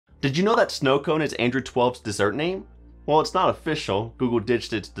Did you know that snow cone is Android 12's dessert name? Well, it's not official. Google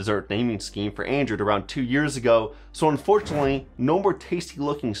ditched its dessert naming scheme for Android around 2 years ago, so unfortunately, no more tasty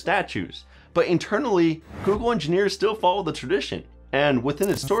looking statues. But internally, Google engineers still follow the tradition. And within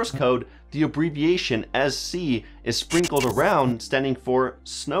its source code, the abbreviation SC is sprinkled around, standing for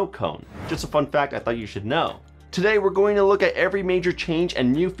snow cone. Just a fun fact I thought you should know. Today we're going to look at every major change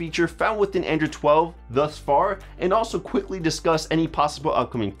and new feature found within Android 12 thus far, and also quickly discuss any possible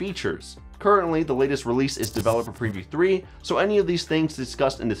upcoming features. Currently, the latest release is Developer Preview 3, so any of these things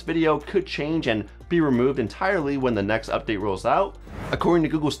discussed in this video could change and be removed entirely when the next update rolls out. According to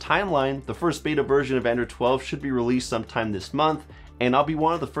Google's timeline, the first beta version of Android 12 should be released sometime this month, and I'll be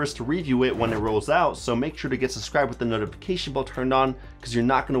one of the first to review it when it rolls out, so make sure to get subscribed with the notification bell turned on because you're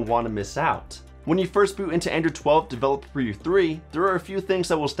not going to want to miss out. When you first boot into Android 12 Developer Preview 3, there are a few things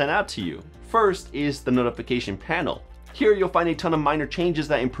that will stand out to you. First is the notification panel. Here you'll find a ton of minor changes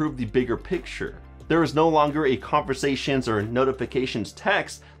that improve the bigger picture. There is no longer a conversations or notifications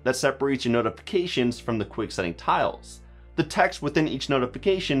text that separates your notifications from the quick setting tiles. The text within each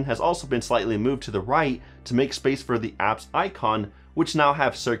notification has also been slightly moved to the right to make space for the app's icon, which now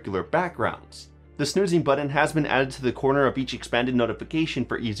have circular backgrounds. The snoozing button has been added to the corner of each expanded notification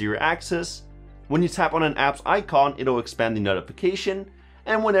for easier access. When you tap on an app's icon, it'll expand the notification,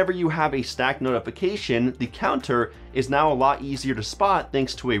 and whenever you have a stacked notification, the counter is now a lot easier to spot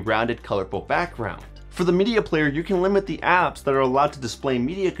thanks to a rounded, colorful background. For the media player, you can limit the apps that are allowed to display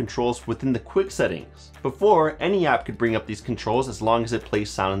media controls within the quick settings. Before, any app could bring up these controls as long as it plays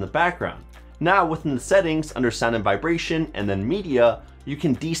sound in the background. Now, within the settings, under sound and vibration, and then media, you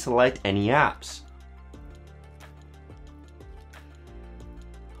can deselect any apps.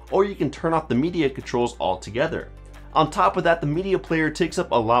 Or you can turn off the media controls altogether. On top of that, the media player takes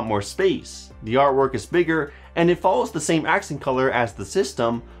up a lot more space. The artwork is bigger, and it follows the same accent color as the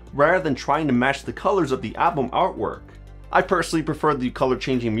system, rather than trying to match the colors of the album artwork. I personally prefer the color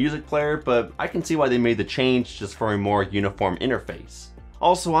changing music player, but I can see why they made the change just for a more uniform interface.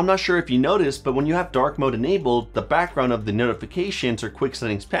 Also, I'm not sure if you noticed, but when you have dark mode enabled, the background of the notifications or quick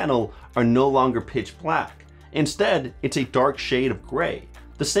settings panel are no longer pitch black. Instead, it's a dark shade of gray.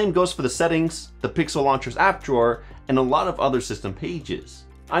 The same goes for the settings, the Pixel Launcher's app drawer, and a lot of other system pages.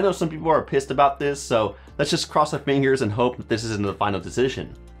 I know some people are pissed about this, so let's just cross our fingers and hope that this isn't the final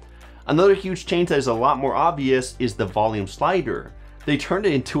decision. Another huge change that is a lot more obvious is the volume slider. They turned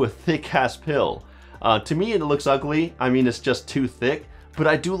it into a thick ass pill. To me it looks ugly, I mean it's just too thick, but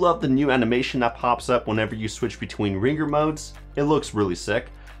I do love the new animation that pops up whenever you switch between ringer modes. It looks really sick.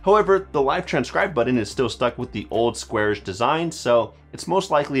 However, the live transcribe button is still stuck with the old squarish design, so it's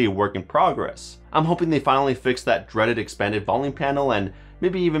most likely a work in progress. I'm hoping they finally fix that dreaded expanded volume panel and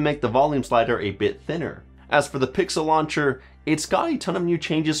maybe even make the volume slider a bit thinner. As for the Pixel Launcher, it's got a ton of new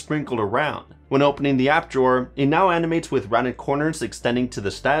changes sprinkled around. When opening the app drawer, it now animates with rounded corners extending to the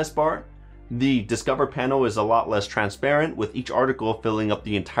status bar. The Discover panel is a lot less transparent, with each article filling up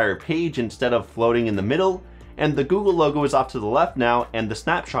the entire page instead of floating in the middle. And the Google logo is off to the left now, and the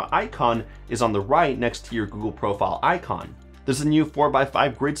snapshot icon is on the right next to your Google profile icon. There's a new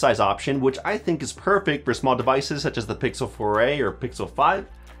 4x5 grid size option, which I think is perfect for small devices such as the Pixel 4a or Pixel 5.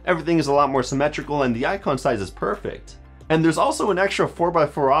 Everything is a lot more symmetrical and the icon size is perfect. And there's also an extra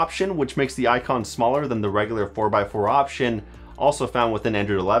 4x4 option, which makes the icon smaller than the regular 4x4 option, also found within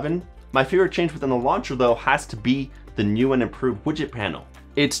Android 11. My favorite change within the launcher though has to be the new and improved widget panel.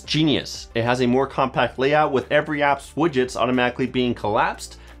 It's genius. It has a more compact layout with every app's widgets automatically being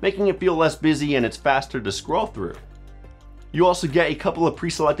collapsed, making it feel less busy, and it's faster to scroll through. You also get a couple of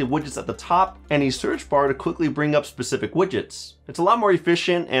pre-selected widgets at the top and a search bar to quickly bring up specific widgets. It's a lot more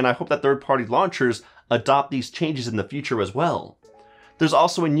efficient, and I hope that third-party launchers adopt these changes in the future as well. There's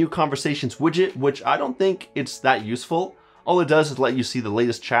also a new conversations widget, which I don't think it's that useful. All it does is let you see the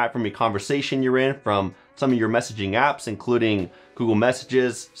latest chat from a conversation you're in from some of your messaging apps, including Google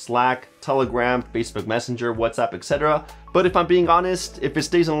Messages, Slack, Telegram, Facebook Messenger, WhatsApp, etc. But if I'm being honest, if it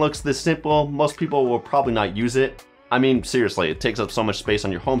stays and looks this simple, most people will probably not use it. I mean, seriously, it takes up so much space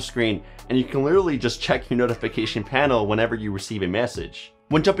on your home screen, and you can literally just check your notification panel whenever you receive a message.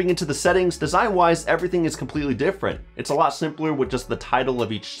 When jumping into the settings, design-wise, everything is completely different. It's a lot simpler with just the title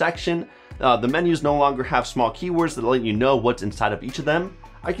of each section. The menus no longer have small keywords that let you know what's inside of each of them.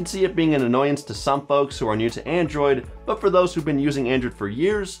 I can see it being an annoyance to some folks who are new to Android, but for those who've been using Android for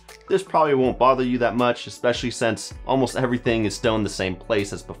years, this probably won't bother you that much, especially since almost everything is still in the same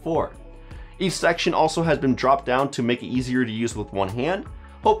place as before. Each section also has been dropped down to make it easier to use with one hand.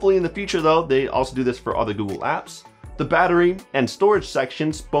 Hopefully in the future though, they also do this for other Google apps. The battery and storage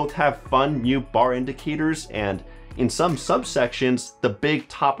sections both have fun new bar indicators and in some subsections, the big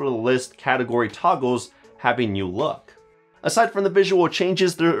top of the list category toggles have a new look. Aside from the visual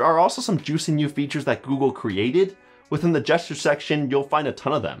changes, there are also some juicy new features that Google created. Within the gesture section, you'll find a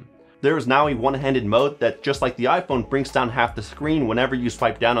ton of them. There is now a one-handed mode that, just like the iPhone, brings down half the screen whenever you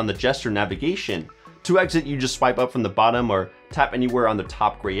swipe down on the gesture navigation. To exit, you just swipe up from the bottom or tap anywhere on the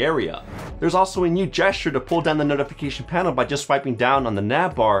top gray area. There's also a new gesture to pull down the notification panel by just swiping down on the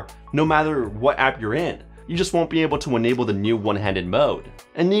nav bar, no matter what app you're in. You just won't be able to enable the new one-handed mode.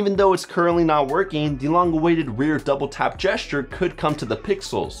 And even though it's currently not working, the long-awaited rear double tap gesture could come to the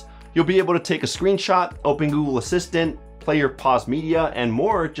Pixels. You'll be able to take a screenshot, open Google Assistant, play your pause media, and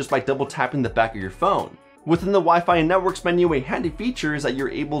more just by double tapping the back of your phone. Within the Wi-Fi and Networks menu, a handy feature is that you're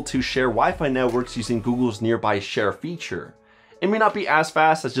able to share Wi-Fi networks using Google's Nearby Share feature. It may not be as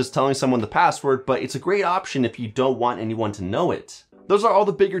fast as just telling someone the password, but it's a great option if you don't want anyone to know it. Those are all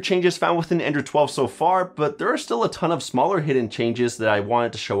the bigger changes found within Android 12 so far, but there are still a ton of smaller hidden changes that I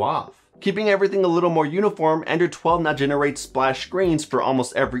wanted to show off. Keeping everything a little more uniform, Android 12 now generates splash screens for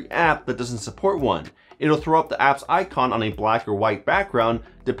almost every app that doesn't support one. It'll throw up the app's icon on a black or white background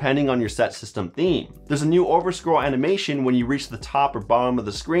depending on your set system theme. There's a new overscroll animation when you reach the top or bottom of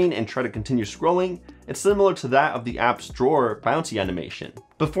the screen and try to continue scrolling. It's similar to that of the app's drawer bouncy animation.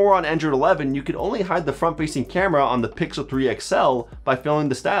 Before on Android 11, you could only hide the front-facing camera on the Pixel 3 XL by filling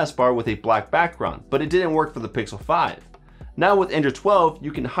the status bar with a black background, but it didn't work for the Pixel 5. Now with Android 12,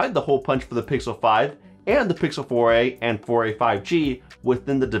 you can hide the hole punch for the Pixel 5 and the Pixel 4a and 4a 5G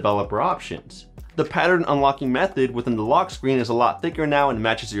within the developer options. The pattern unlocking method within the lock screen is a lot thicker now and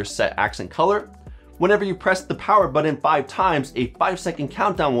matches your set accent color. Whenever you press the power button 5 times, a 5-second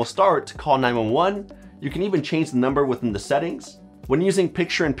countdown will start to call 911. You can even change the number within the settings. When using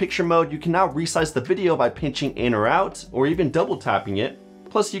picture-in-picture mode, you can now resize the video by pinching in or out, or even double tapping it.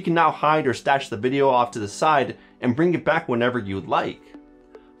 Plus, you can now hide or stash the video off to the side and bring it back whenever you'd like.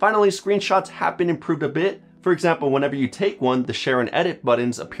 Finally, screenshots have been improved a bit. For example, whenever you take one, the share and edit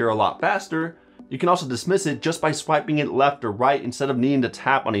buttons appear a lot faster. You can also dismiss it just by swiping it left or right instead of needing to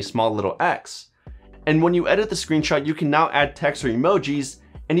tap on a small little X. And when you edit the screenshot, you can now add text or emojis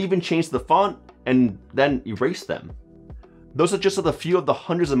and even change the font and then erase them. Those are just a few of the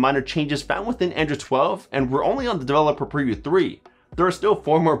hundreds of minor changes found within Android 12, and we're only on the developer preview 3. There are still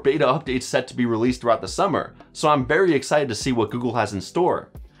 4 more beta updates set to be released throughout the summer, so I'm very excited to see what Google has in store.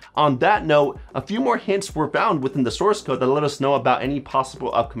 On that note, a few more hints were found within the source code that let us know about any possible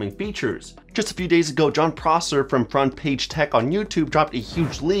upcoming features. Just a few days ago, John Prosser from Front Page Tech on YouTube dropped a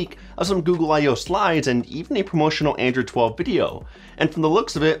huge leak of some Google I/O slides and even a promotional Android 12 video. And from the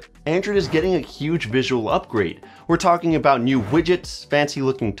looks of it, Android is getting a huge visual upgrade. We're talking about new widgets, fancy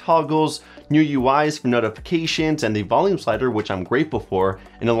looking toggles, new UIs for notifications, and the volume slider, which I'm grateful for,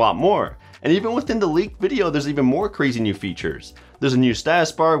 and a lot more. And even within the leaked video, there's even more crazy new features. There's a new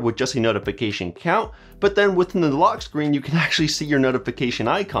status bar with just a notification count, but then within the lock screen, you can actually see your notification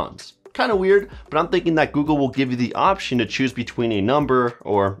icons. Kind of weird, but I'm thinking that Google will give you the option to choose between a number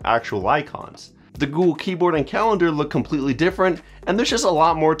or actual icons. The Google keyboard and calendar look completely different, and there's just a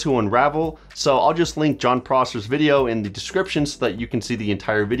lot more to unravel, so I'll just link John Prosser's video in the description so that you can see the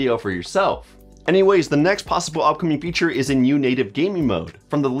entire video for yourself. Anyways, the next possible upcoming feature is a new native gaming mode.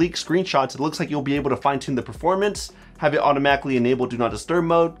 From the leaked screenshots, it looks like you'll be able to fine-tune the performance, have it automatically enable Do Not Disturb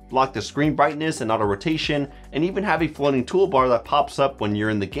mode, lock the screen brightness and auto rotation, and even have a floating toolbar that pops up when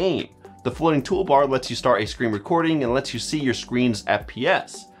you're in the game. The floating toolbar lets you start a screen recording and lets you see your screen's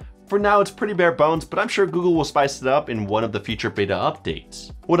FPS. For now, it's pretty bare bones, but I'm sure Google will spice it up in one of the future beta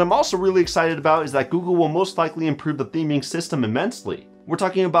updates. What I'm also really excited about is that Google will most likely improve the theming system immensely. We're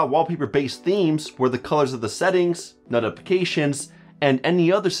talking about wallpaper-based themes where the colors of the settings, notifications, and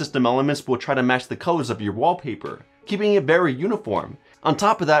any other system elements will try to match the colors of your wallpaper, keeping it very uniform. On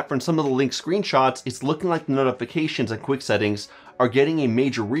top of that, from some of the linked screenshots, it's looking like the notifications and quick settings are getting a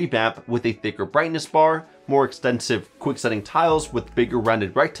major revamp with a thicker brightness bar, more extensive quick setting tiles with bigger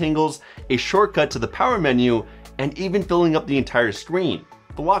rounded rectangles, a shortcut to the power menu, and even filling up the entire screen.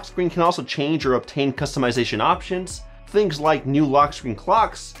 The lock screen can also change or obtain customization options, things like new lock screen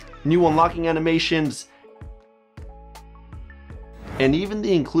clocks, new unlocking animations, and even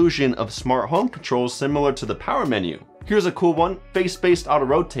the inclusion of smart home controls similar to the power menu. Here's a cool one, face-based auto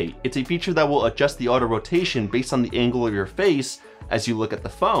rotate. It's a feature that will adjust the auto rotation based on the angle of your face as you look at the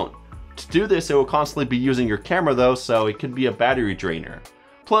phone. To do this, it will constantly be using your camera though, so it could be a battery drainer.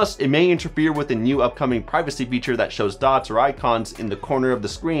 Plus, it may interfere with a new upcoming privacy feature that shows dots or icons in the corner of the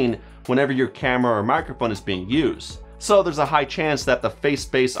screen whenever your camera or microphone is being used. So there's a high chance that the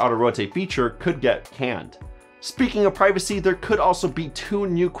face-based auto rotate feature could get canned. Speaking of privacy, there could also be 2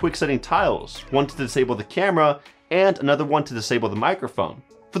 new quick setting tiles, one to disable the camera and another one to disable the microphone.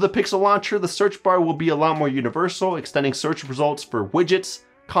 For the Pixel Launcher, the search bar will be a lot more universal, extending search results for widgets,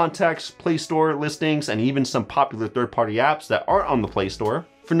 contacts, Play Store listings, and even some popular third-party apps that aren't on the Play Store.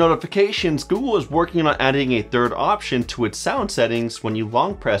 For notifications, Google is working on adding a third option to its sound settings when you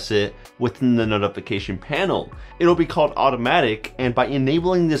long press it within the notification panel. It'll be called Automatic, and by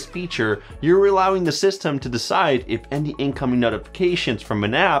enabling this feature, you're allowing the system to decide if any incoming notifications from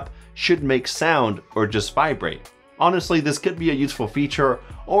an app should make sound or just vibrate. Honestly, this could be a useful feature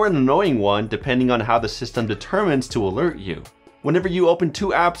or an annoying one depending on how the system determines to alert you. Whenever you open two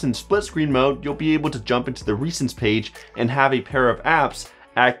apps in split screen mode, you'll be able to jump into the recents page and have a pair of apps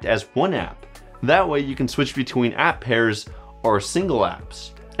act as one app. That way you can switch between app pairs or single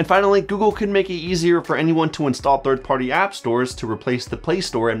apps. And finally, Google could make it easier for anyone to install third-party app stores to replace the Play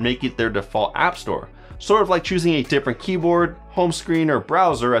Store and make it their default app store. Sort of like choosing a different keyboard, home screen, or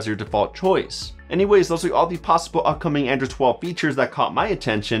browser as your default choice. Anyways, those are all the possible upcoming Android 12 features that caught my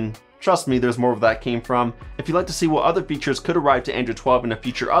attention. Trust me, there's more where that came from. If you'd like to see what other features could arrive to Android 12 in a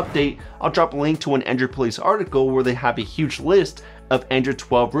future update, I'll drop a link to an Android Police article where they have a huge list of Android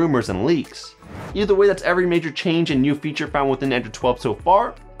 12 rumors and leaks. Either way, that's every major change and new feature found within Android 12 so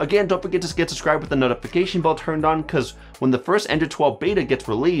far. Again, don't forget to get subscribed with the notification bell turned on, because when the first Android 12 beta gets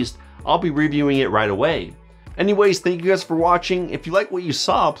released, I'll be reviewing it right away. Anyways, thank you guys for watching. If you like what you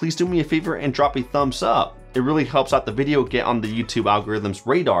saw, please do me a favor and drop a thumbs up. It really helps out the video get on the YouTube algorithm's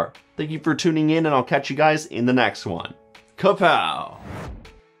radar. Thank you for tuning in, and I'll catch you guys in the next one. Kapow!